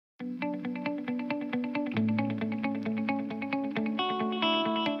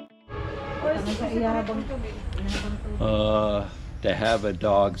To have a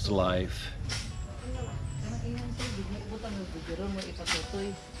dog's life.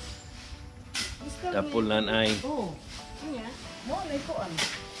 Tapulan ay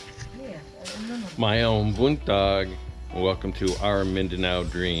my own buntag. Welcome to our Mindanao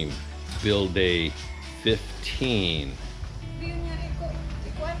dream. Build day 15.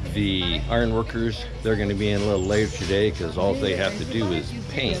 The ironworkers, they're going to be in a little later today because all they have to do is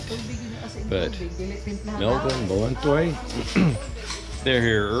paint. But Melvin, Bolentoy, they're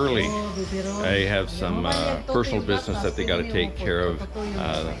here early. I have some personal business that they got to take care of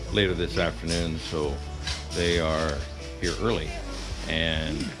later this afternoon, so they are here early.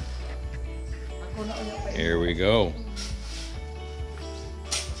 And here we go.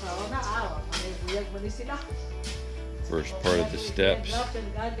 First part of the steps,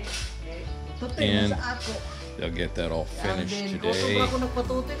 and they'll get that all finished today,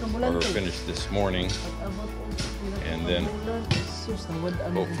 or finished this morning, and then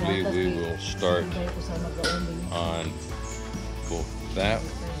hopefully we will start on both that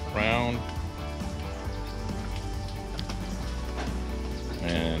round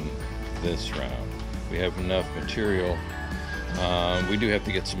and this round. We have enough material. We do have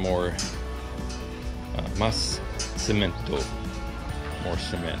to get some more más cemento, more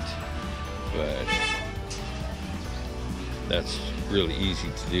cement, but that's really easy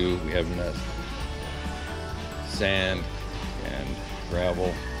to do. We have enough sand and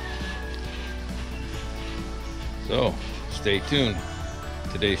gravel, so stay tuned.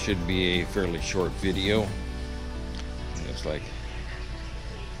 Today should be a fairly short video. Looks like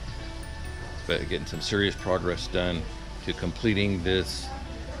getting some serious progress done to completing this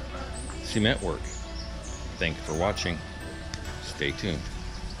cement work. Thank you for watching. Stay tuned.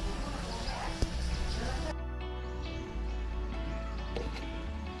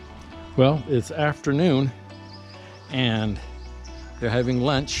 Well, it's afternoon and they're having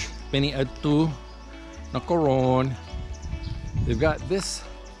lunch. Beni atu nakaron. They've got this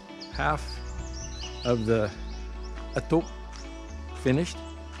half of the atuk finished.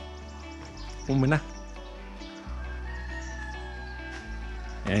 Umina.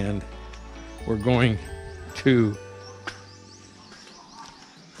 And we're going to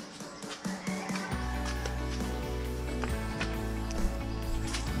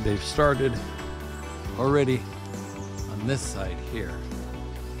they've started already on this side here,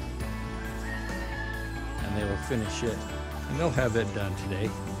 and they will finish it, and they'll have it done today.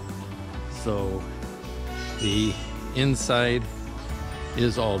 So the inside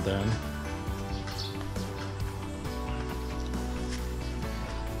is all done.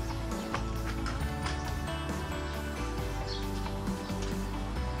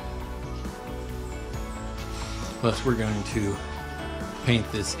 Plus we're going to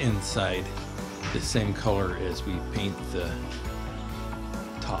paint this inside the same color as we paint the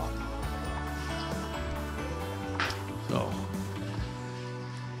top. So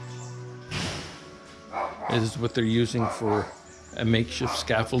this is what they're using for a makeshift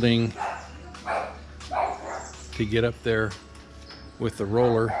scaffolding to get up there with the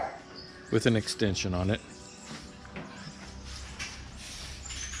roller with an extension on it.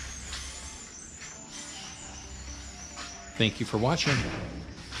 Thank you for watching.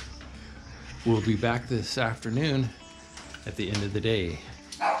 We'll be back this afternoon at the end of the day.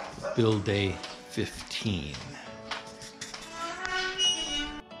 Build day 15.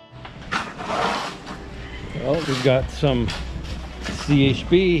 Well, we've got some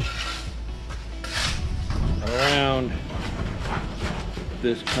CHB around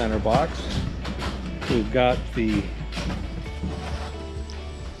this planter box. We've got the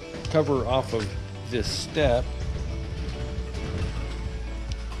cover off of this step,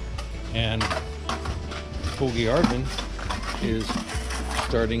 and Pogi Arvin is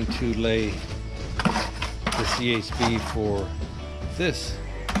starting to lay the CHB for this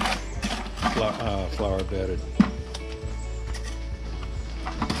flower bedded.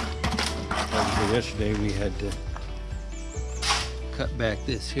 Obviously yesterday we had to cut back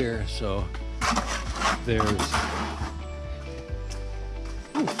this here, so there's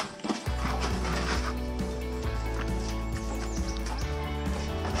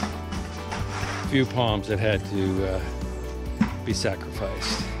a few palms that had to be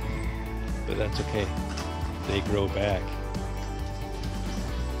sacrificed, but that's okay, they grow back.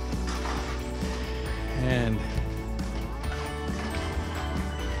 And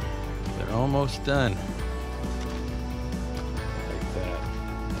they're almost done. Like that.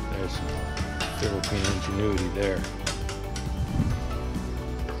 There's some Philippine ingenuity there.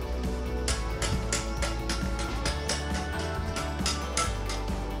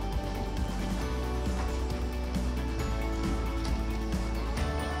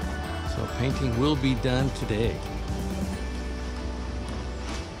 painting will be done today.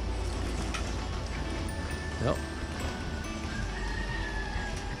 Yep.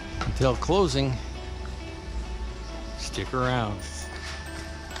 Until closing, stick around.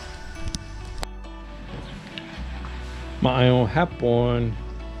 Maayong hapon,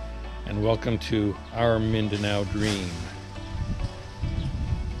 and welcome to our Mindanao Dream.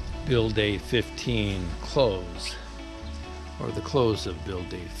 Build Day 15 close, or the close of Build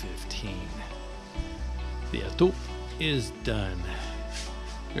Day 15. The atup is done.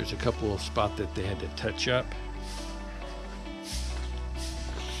 There's a couple of spots that they had to touch up.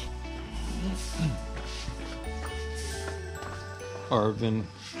 Arvin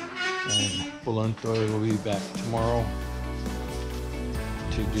and Bolantoy will be back tomorrow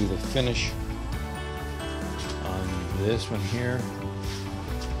to do the finish on this one here,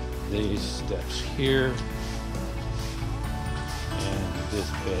 these steps here, and this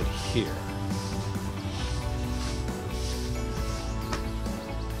bed here.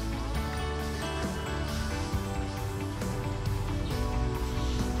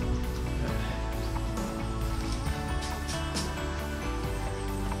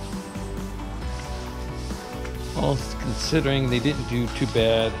 All considering they didn't do too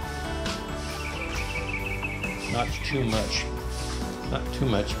bad. Not too much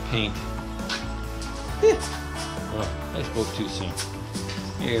paint. Oh, I spoke too soon.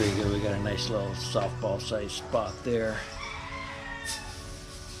 Here we go, we got a nice little softball sized spot there.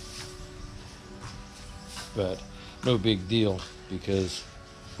 But no big deal, because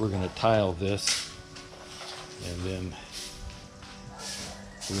we're gonna tile this and then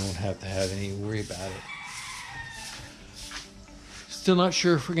we won't have to have any worry about it. Still not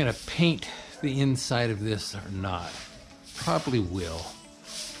sure if we're gonna paint the inside of this or not. Probably will,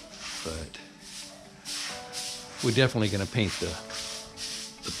 but we're definitely gonna paint the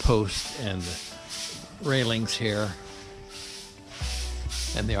post and the railings here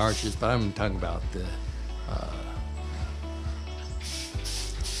and the arches, but I'm talking about the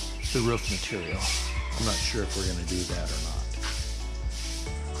roof material. I'm not sure if we're gonna do that or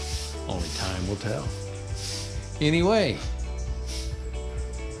not. Only time will tell. Anyway,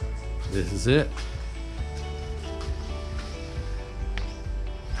 this is it.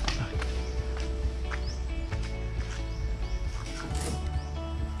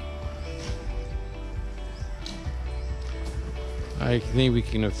 I think we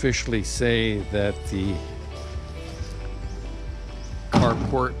can officially say that the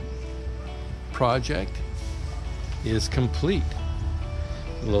carport project is complete.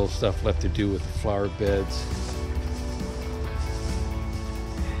 A little stuff left to do with the flower beds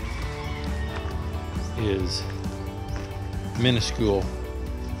is minuscule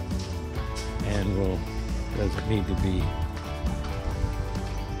and doesn't need to be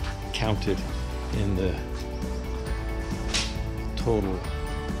counted in the total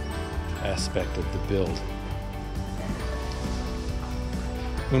aspect of the build.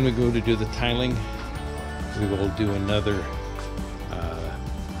 When we go to do the tiling, we will do another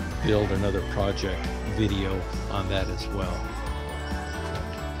another project video on that as well.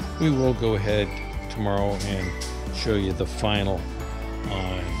 We will go ahead tomorrow and show you the final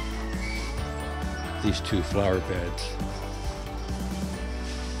on these two flower beds.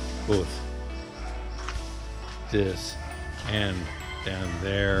 Both this and down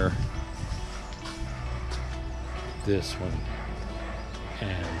there, this one,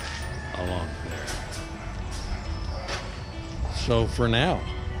 and along there. So for now,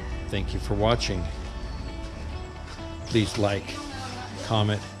 thank you for watching. Please like,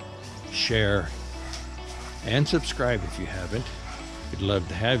 comment, share, and subscribe if you haven't. We'd love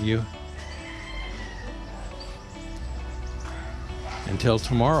to have you. Until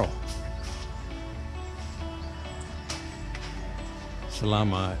tomorrow.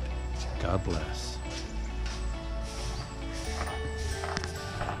 Salamat. God bless.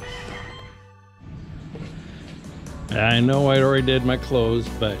 I know I already did my clothes,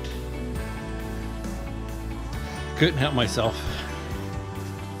 but couldn't help myself.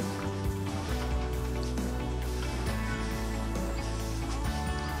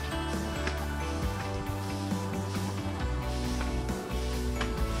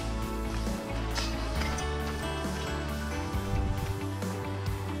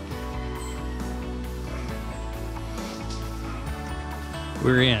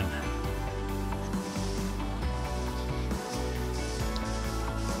 We're in.